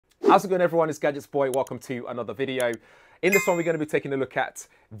How's it going, everyone? It's GadgetsBoy. Welcome to another video. In this one, we're going to be taking a look at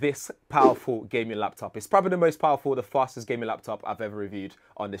this powerful gaming laptop. It's probably the most powerful, the fastest gaming laptop I've ever reviewed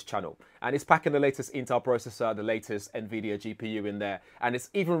on this channel. And it's packing the latest Intel processor, the latest NVIDIA GPU in there. And it's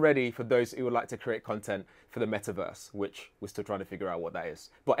even ready for those who would like to create content for the Metaverse, which we're still trying to figure out what that is.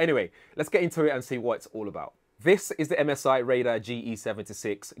 But anyway, let's get into it and see what it's all about. This is the MSI Raider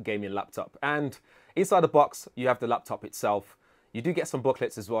GE76 Gaming laptop. And inside the box, you have the laptop itself. You do get some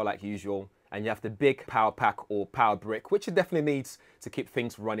booklets as well, like usual, and you have the big power pack or power brick, which it definitely needs to keep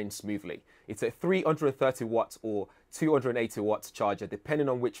things running smoothly. It's a 330 watts or 280 watts charger, depending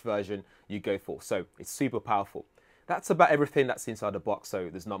on which version you go for. So it's super powerful. That's about everything that's inside the box, so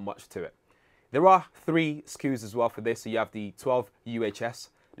there's not much to it. There are 3 SKUs as well for this. So you have the 12 UHS,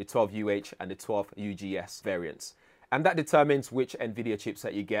 the 12 UH, and the 12 UGS variants. And that determines which NVIDIA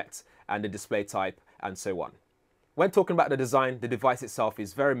chipset you get and the display type and so on. When talking about the design, the device itself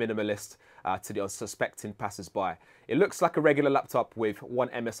is very minimalist to the unsuspecting passersby. It looks like a regular laptop with one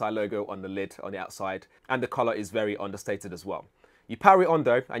MSI logo on the lid on the outside, and the color is very understated as well. You power it on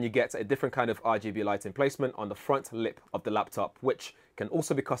though, and you get a different kind of RGB lighting placement on the front lip of the laptop, which can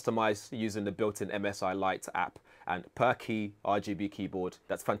also be customized using the built-in MSI Lite app and per key RGB keyboard.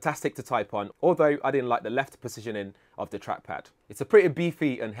 That's fantastic to type on, although I didn't like the left positioning of the trackpad. It's a pretty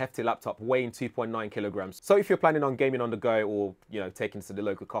beefy and hefty laptop weighing 2.9 kilograms. So if you're planning on gaming on the go or, taking to the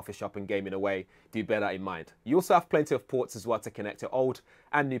local coffee shop and gaming away, do bear that in mind. You also have plenty of ports as well to connect your old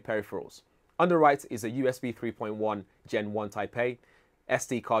and new peripherals. On the right is a USB 3.1 Gen 1 Type A,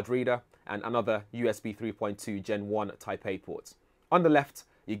 SD card reader, and another USB 3.2 Gen 1 Type A port. On the left,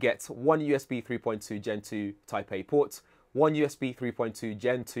 you get one USB 3.2 Gen 2 Type A port, one USB 3.2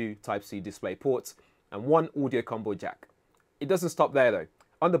 Gen 2 Type C display port, and one audio combo jack. It doesn't stop there though.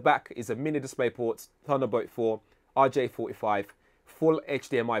 On the back is a mini display port, Thunderbolt 4, RJ45, full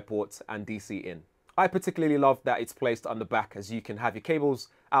HDMI port, and DC in. I particularly love that it's placed on the back, as you can have your cables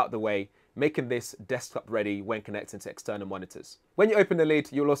out the way, making this desktop ready when connecting to external monitors. When you open the lid,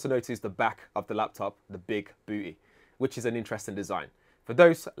 you'll also notice the back of the laptop, the big booty, which is an interesting design. For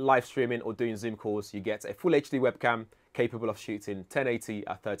those live streaming or doing Zoom calls, you get a full HD webcam capable of shooting 1080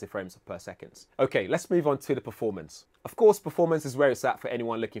 at 30 frames per second. Okay, let's move on to the performance. Of course, performance is where it's at for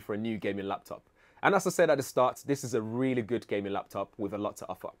anyone looking for a new gaming laptop. And as I said at the start, this is a really good gaming laptop with a lot to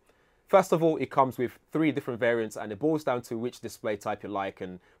offer. First of all, it comes with 3 different variants, and it boils down to which display type you like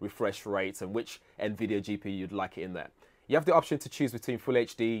and refresh rates and which NVIDIA GPU you'd like it in there. You have the option to choose between Full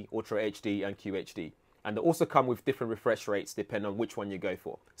HD, Ultra HD, and QHD. And they also come with different refresh rates depending on which one you go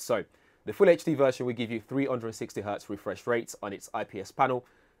for. So the Full HD version will give you 360 Hz refresh rates on its IPS panel.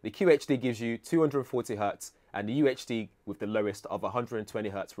 The QHD gives you 240 Hz, and the UHD with the lowest of 120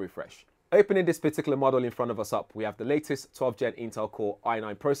 Hz refresh. Opening this particular model in front of us up, we have the latest 12th gen Intel Core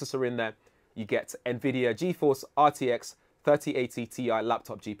i9 processor in there. You get NVIDIA GeForce RTX 3080 Ti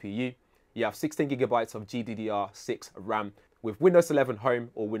laptop GPU. You have 16 GB of GDDR6 RAM with Windows 11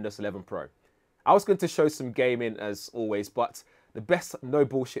 Home or Windows 11 Pro. I was going to show some gaming as always, but the best no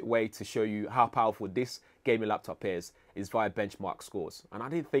bullshit way to show you how powerful this gaming laptop is via benchmark scores. And I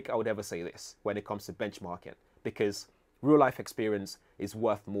didn't think I would ever say this when it comes to benchmarking, because real life experience is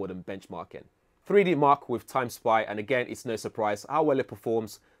worth more than benchmarking. 3D Mark with Time Spy, and again, it's no surprise how well it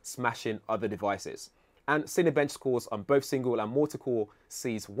performs smashing other devices. And Cinebench scores on both single and multi-core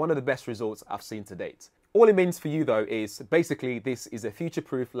sees one of the best results I've seen to date. All it means for you though is basically this is a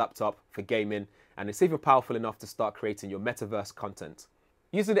future-proof laptop for gaming, and it's even powerful enough to start creating your Metaverse content.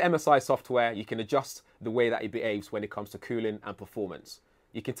 Using the MSI software, you can adjust the way that it behaves when it comes to cooling and performance.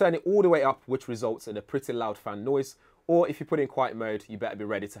 You can turn it all the way up, which results in a pretty loud fan noise, or if you put it in quiet mode, you better be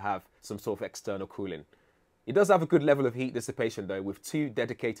ready to have some sort of external cooling. It does have a good level of heat dissipation though, with 2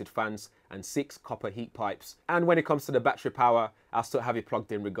 dedicated fans and 6 copper heat pipes. And when it comes to the battery power, I'll still have it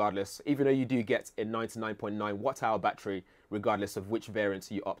plugged in regardless, even though you do get a 99.9 watt-hour battery regardless of which variant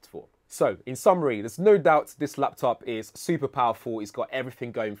you opt for. So in summary, there's no doubt this laptop is super powerful, it's got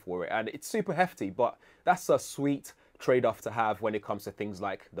everything going for it, and it's super hefty, but that's a sweet trade-off to have when it comes to things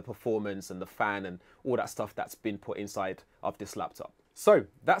like the performance and the fan and all that stuff that's been put inside of this laptop. So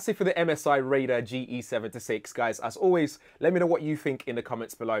that's it for the MSI Raider GE76, guys. As always, let me know what you think in the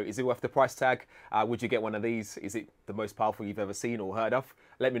comments below. Is it worth the price tag? Would you get one of these? Is it the most powerful you've ever seen or heard of?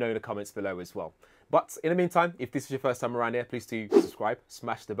 Let me know in the comments below as well. But in the meantime, if this is your first time around here, please do subscribe,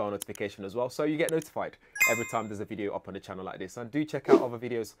 smash the bell notification as well, so you get notified every time there's a video up on the channel like this. And do check out other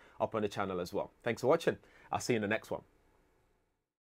videos up on the channel as well. Thanks for watching. I'll see you in the next one.